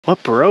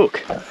What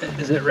broke?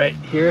 Is it right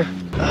here?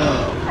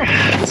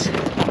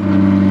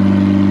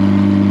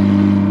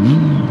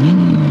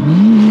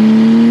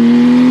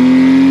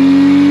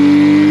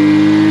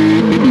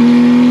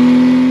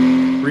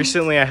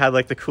 Recently I had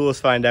like the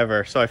coolest find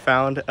ever. So I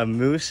found a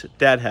moose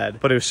deadhead,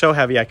 but it was so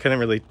heavy I couldn't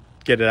really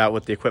get it out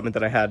with the equipment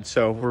that I had.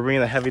 So we're bringing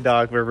the heavy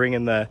dog, we're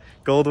bringing the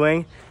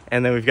Goldwing,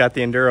 and then we've got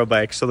the enduro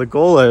bike. So the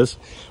goal is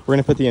we're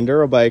gonna put the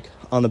enduro bike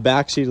on the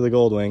back seat of the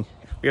Goldwing.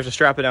 We have to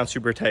strap it down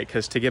super tight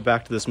because to get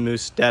back to this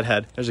moose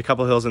deadhead, there's a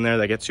couple hills in there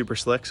that get super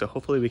slick. So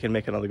hopefully we can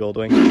make it on the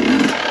Goldwing.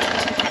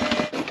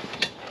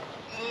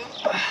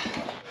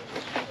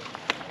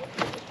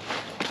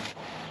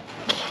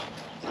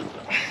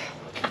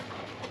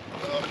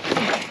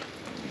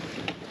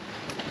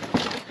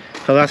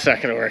 Oh, that's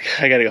not gonna work.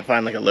 I gotta go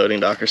find like a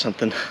loading dock or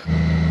something.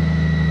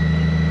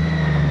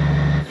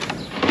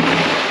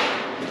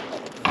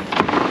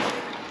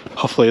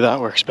 Hopefully that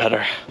works better.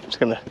 I'm just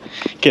gonna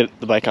get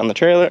the bike on the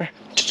trailer.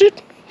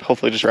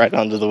 Hopefully just ride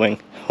onto the wing.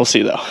 We'll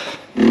see though.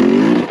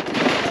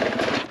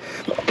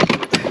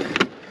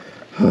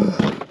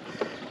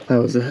 That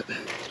was it.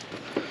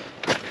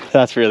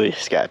 That's really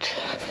sketch.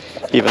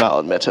 Even I'll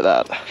admit to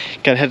that.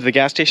 Gotta head to the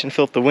gas station,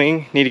 fill up the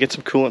wing. Need to get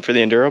some coolant for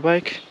the enduro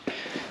bike.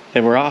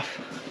 Then we're off.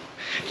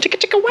 Chicka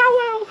chicka wow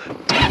wow.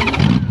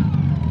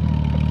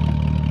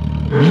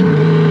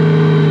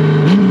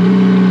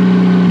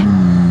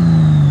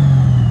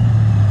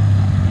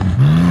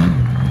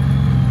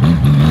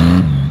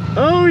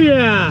 Oh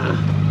yeah!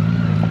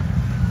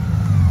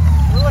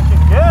 We're looking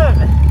good.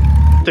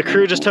 The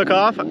crew just took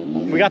off.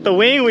 We got the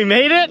wing, we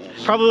made it.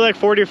 Probably like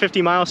 40 or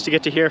 50 miles to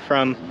get to here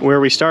from where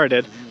we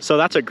started. So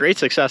that's a great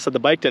success that the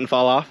bike didn't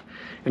fall off.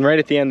 And right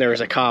at the end there was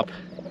a cop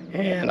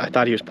and I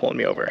thought he was pulling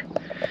me over.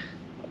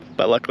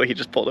 But luckily he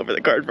just pulled over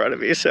the car in front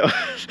of me, so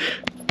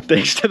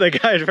thanks to the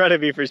guy in front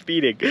of me for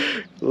speeding.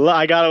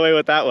 I got away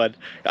with that one.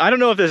 I don't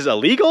know if this is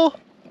illegal.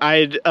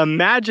 I'd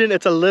imagine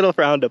it's a little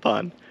frowned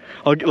upon.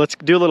 Let's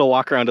do a little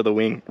walk around to the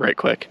wing right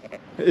quick.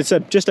 It's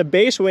just a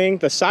base wing.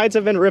 The sides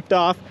have been ripped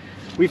off.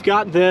 We've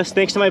got this,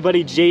 thanks to my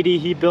buddy JD,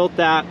 he built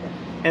that.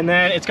 And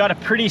then it's got a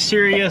pretty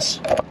serious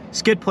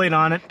skid plate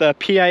on it. The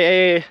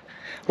PIA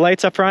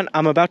lights up front.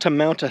 I'm about to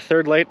mount a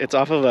third light. It's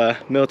off of a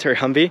military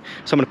Humvee,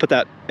 so I'm gonna put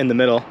that in the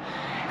middle.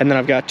 And then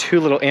I've got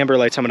two little amber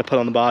lights I'm gonna put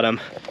on the bottom.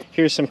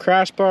 Here's some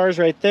crash bars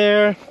right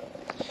there.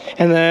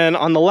 And then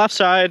on the left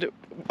side,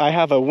 I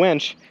have a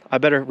winch. I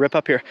better rip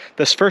up here.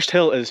 This first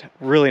hill is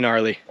really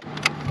gnarly.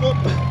 Oh,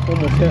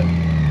 almost hit.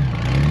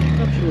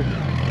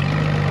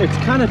 It's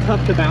kind of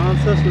tough to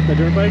balance this with the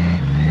dirt bike.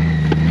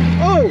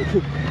 Oh,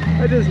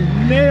 I just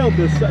nailed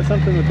this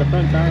something with the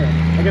front tire.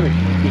 I gotta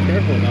be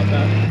careful about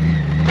that.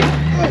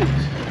 Oh,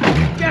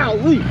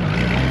 golly.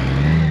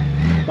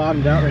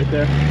 Bottomed out right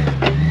there.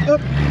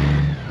 Up.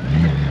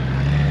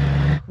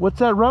 What's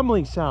that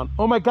rumbling sound?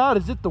 Oh my God,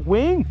 is it the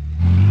wing?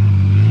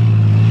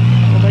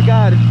 Oh my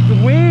God, it's the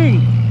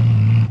wing!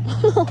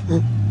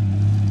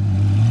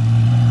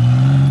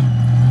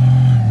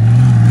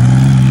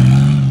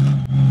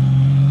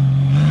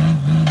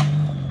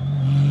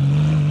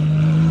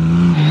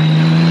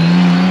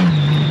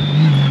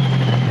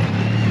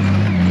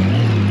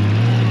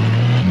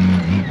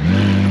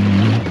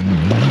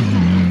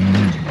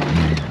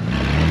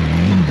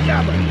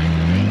 Yeah, buddy.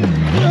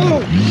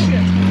 Oh,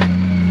 shit.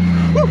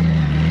 Whew.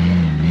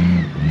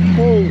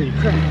 Holy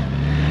crap.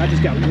 I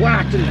just got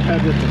whacked in the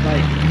head with the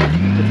bike.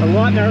 It's a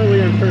lot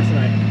gnarlier in person,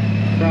 I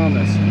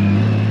promise.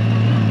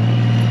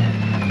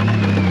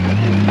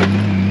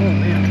 Oh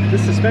man,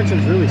 this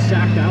suspension's really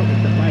sacked out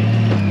with the bike.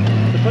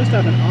 It's supposed to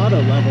have an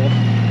auto level,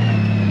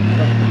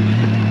 but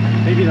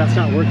maybe that's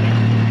not working.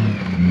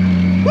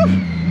 Whew.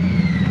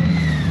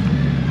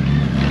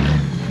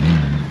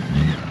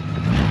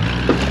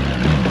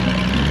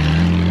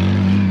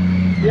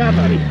 Yeah,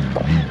 buddy.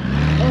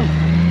 Oh.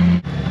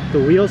 The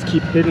wheels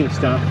keep hitting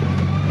stuff.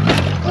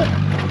 Oh,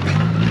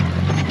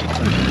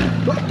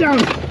 down!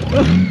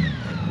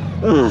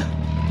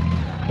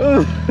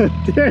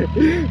 There,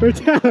 we're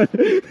down!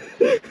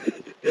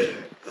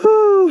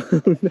 Oh,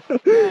 no.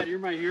 God, you're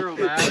my hero,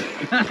 man.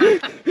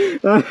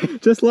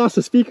 Just lost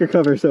a speaker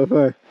cover so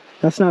far.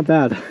 That's not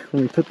bad.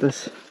 When we put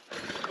this...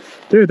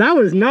 Dude, that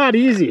was not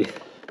easy.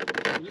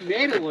 You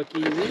made it look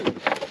easy.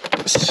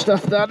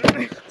 Stuff that.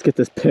 Let's get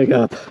this pig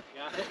up.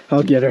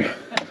 I'll get her.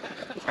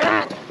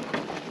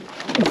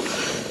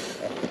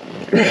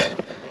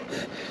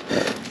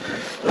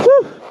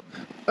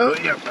 Oh,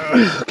 yeah.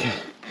 Okay.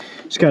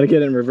 Just gotta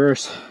get it in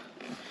reverse.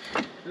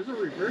 There's a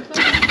reverse?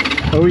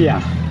 Oh, yeah.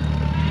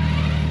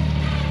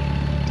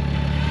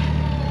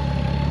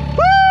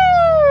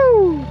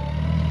 Woo!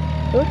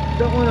 Oh,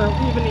 don't want to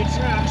leave any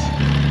trash.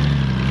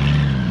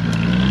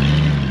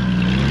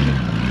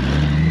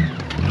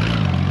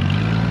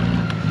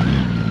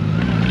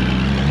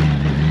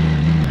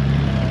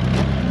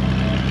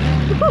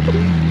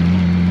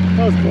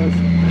 That was close.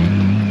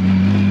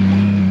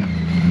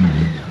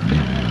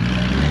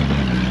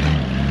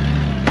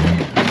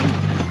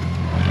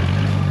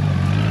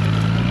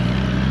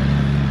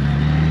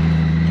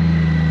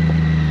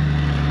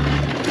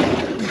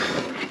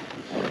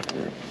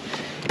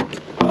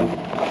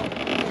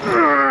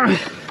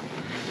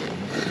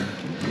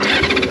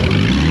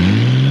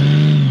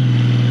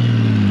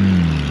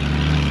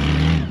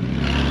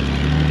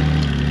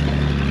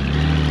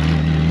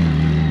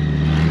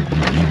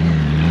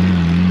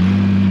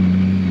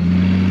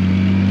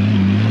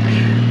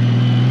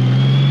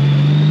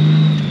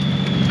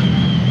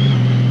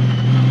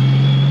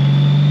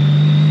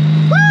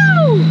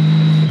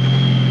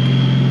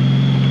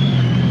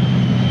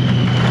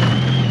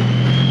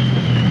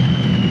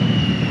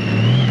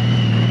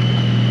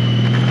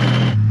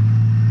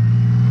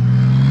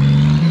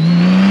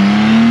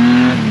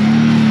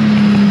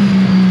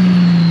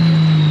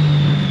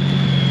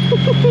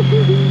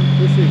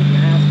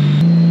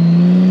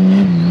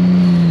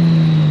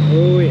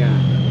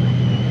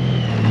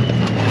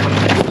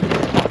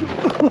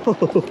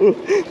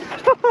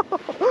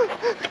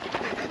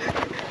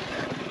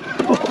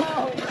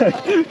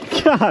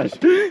 Gosh.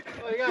 Oh,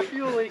 I got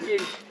fuel leaking.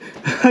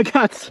 I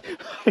got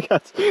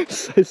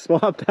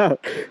swapped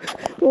out.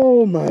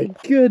 Oh my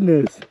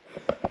goodness.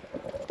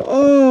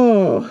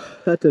 Oh,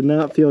 that did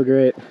not feel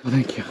great.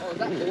 Thank you. Oh, is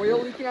that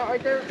oil leaking out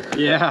right there?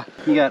 Yeah.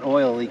 You got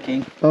oil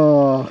leaking.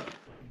 Oh.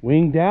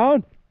 Wing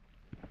down.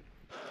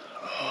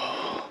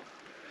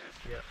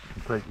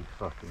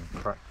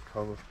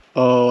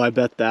 Oh, I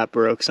bet that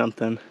broke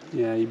something.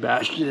 Yeah, you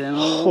bashed it in a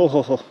little.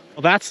 Oh.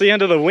 Well, that's the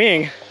end of the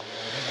wing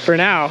for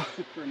now.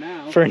 For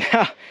now. For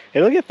now.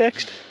 It'll get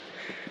fixed.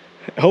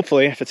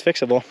 Hopefully, if it's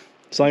fixable.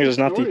 As long as it's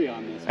not Story the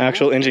on this,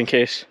 actual engine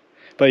case.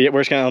 But yeah,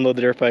 we're just gonna unload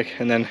the dirt bike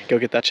and then go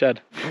get that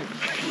shed.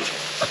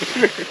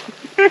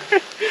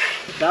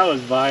 That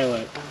was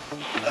violent.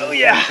 Oh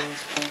yeah.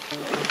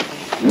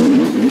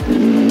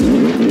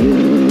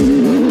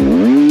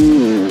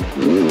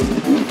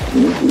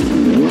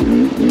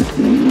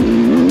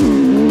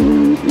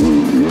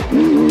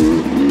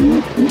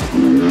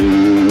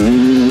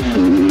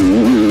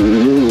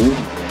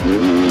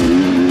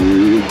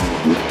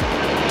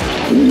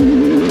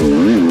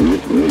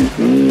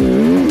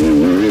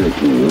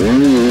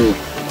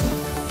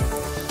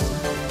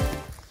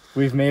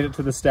 We've made it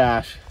to the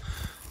stash.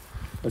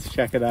 Let's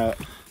check it out.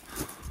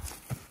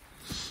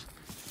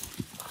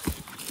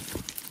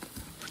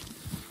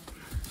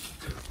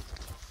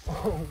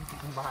 Oh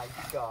my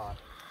God.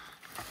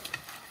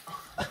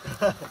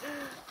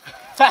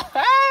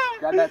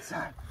 Grab that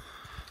side.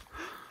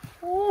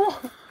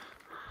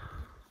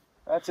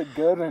 That's a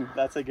good one.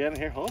 That's a good one.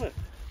 Here, hold it.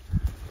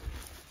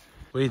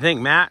 What do you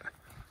think, Matt?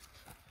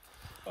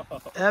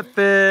 Epic.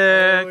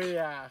 Oh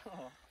yeah.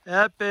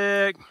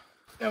 Epic.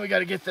 Now we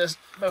gotta get this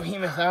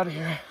behemoth out of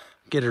here.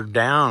 Get her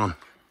down.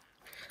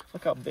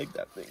 Look how big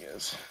that thing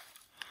is.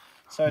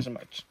 Size of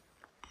my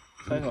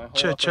whole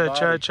Cha upper cha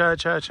cha body. cha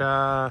cha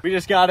cha. We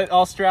just got it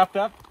all strapped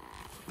up.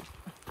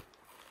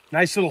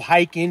 Nice little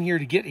hike in here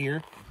to get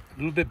here. A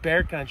little bit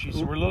bear country,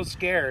 so we're a little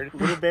scared.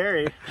 Little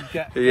berry.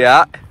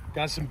 Yeah.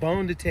 Got some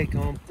bone to take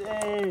home.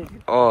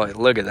 Dang. Oh,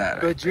 look at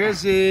that. But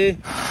Drizzy.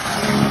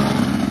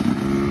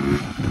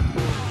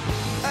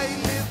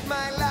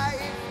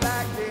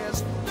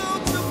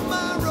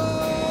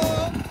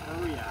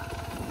 Oh yeah.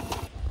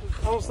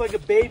 Almost like a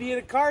baby in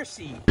a car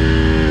seat.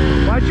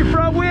 Watch your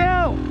front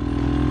wheel.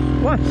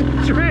 Watch the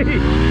tree.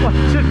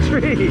 Watch the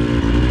tree.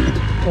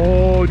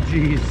 Oh,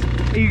 jeez.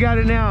 You got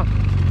it now.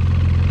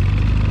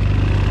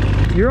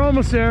 You're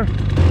almost there.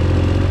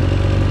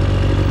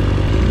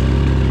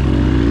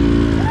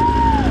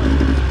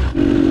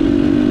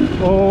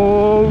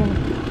 Oh,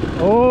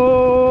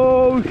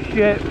 oh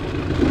shit.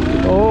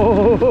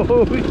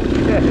 Oh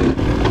shit.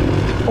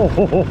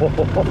 Whoa.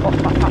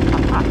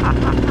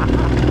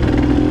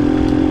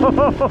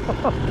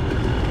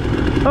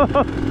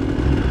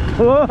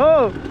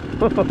 Whoa.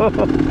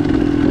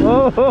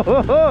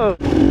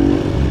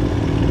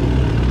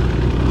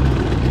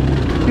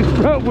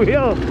 Front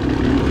wheel.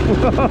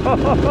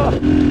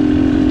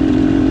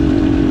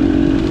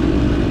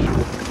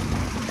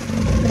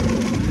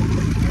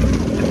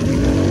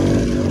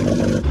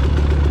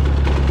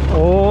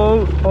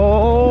 Oh,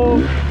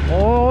 oh,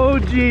 oh,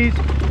 jeez.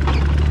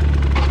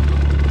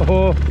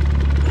 Oh.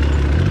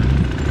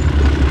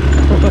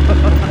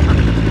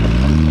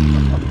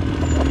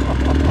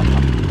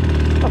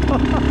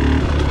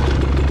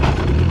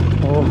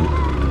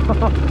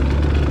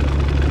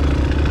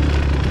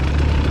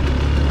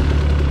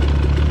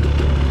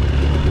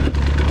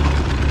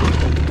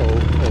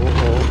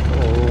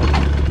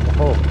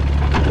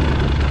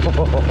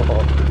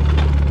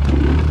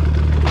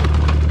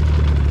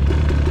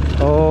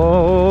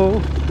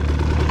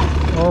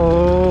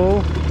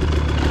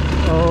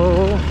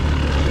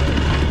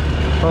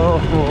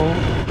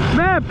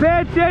 Man,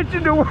 pay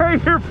attention to where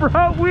your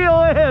front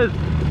wheel is.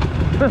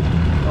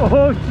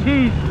 Oh,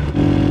 jeez.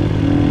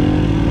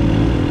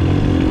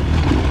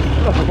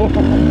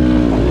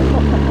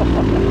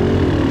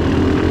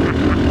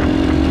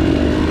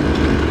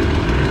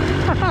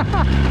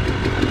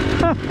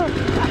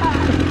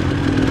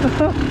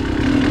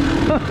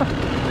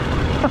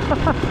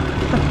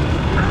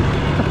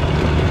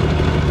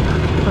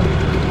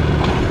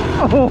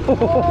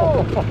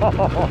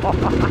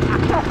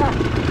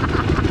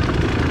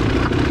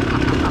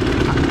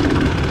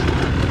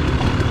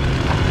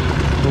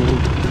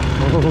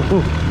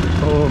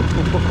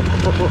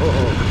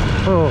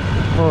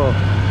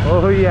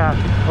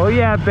 Oh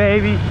yeah,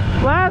 baby.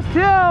 Last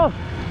hill.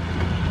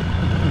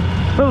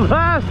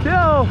 Last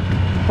hill.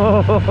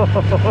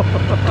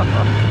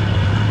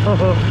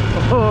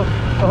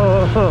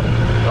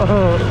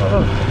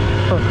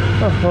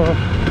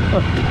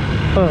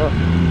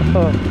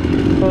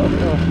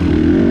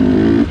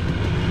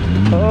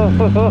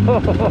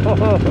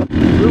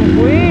 The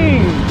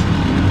wing.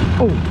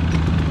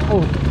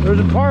 Oh, there's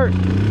a part.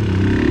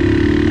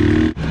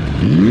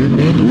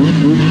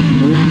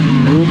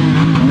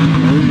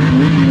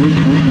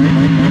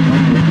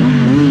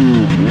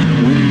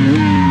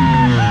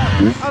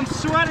 I'm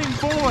sweating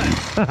bullets.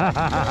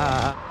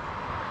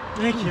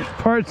 Thank you.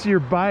 Parts of your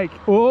bike.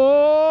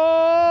 Oh!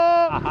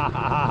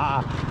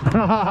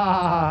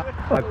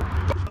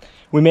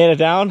 We made it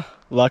down,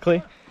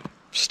 luckily.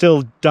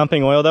 Still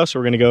dumping oil though, so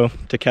we're gonna go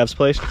to Kev's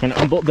place and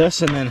unbolt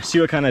this and then see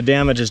what kind of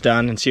damage is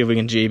done and see if we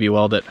can JB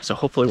weld it. So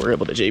hopefully we're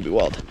able to JB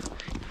weld.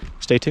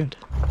 Stay tuned.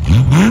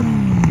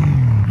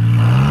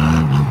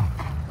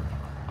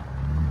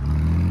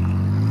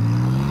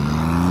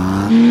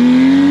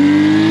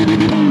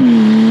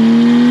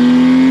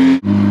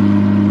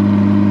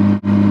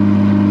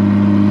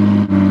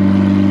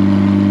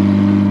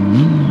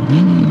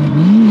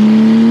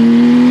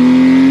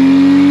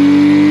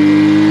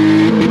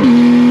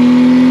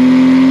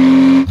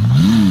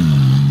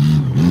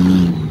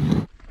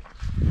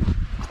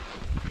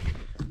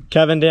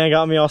 Kevin, Dan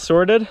got me all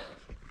sorted.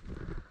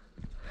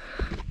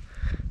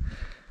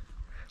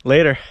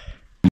 Later.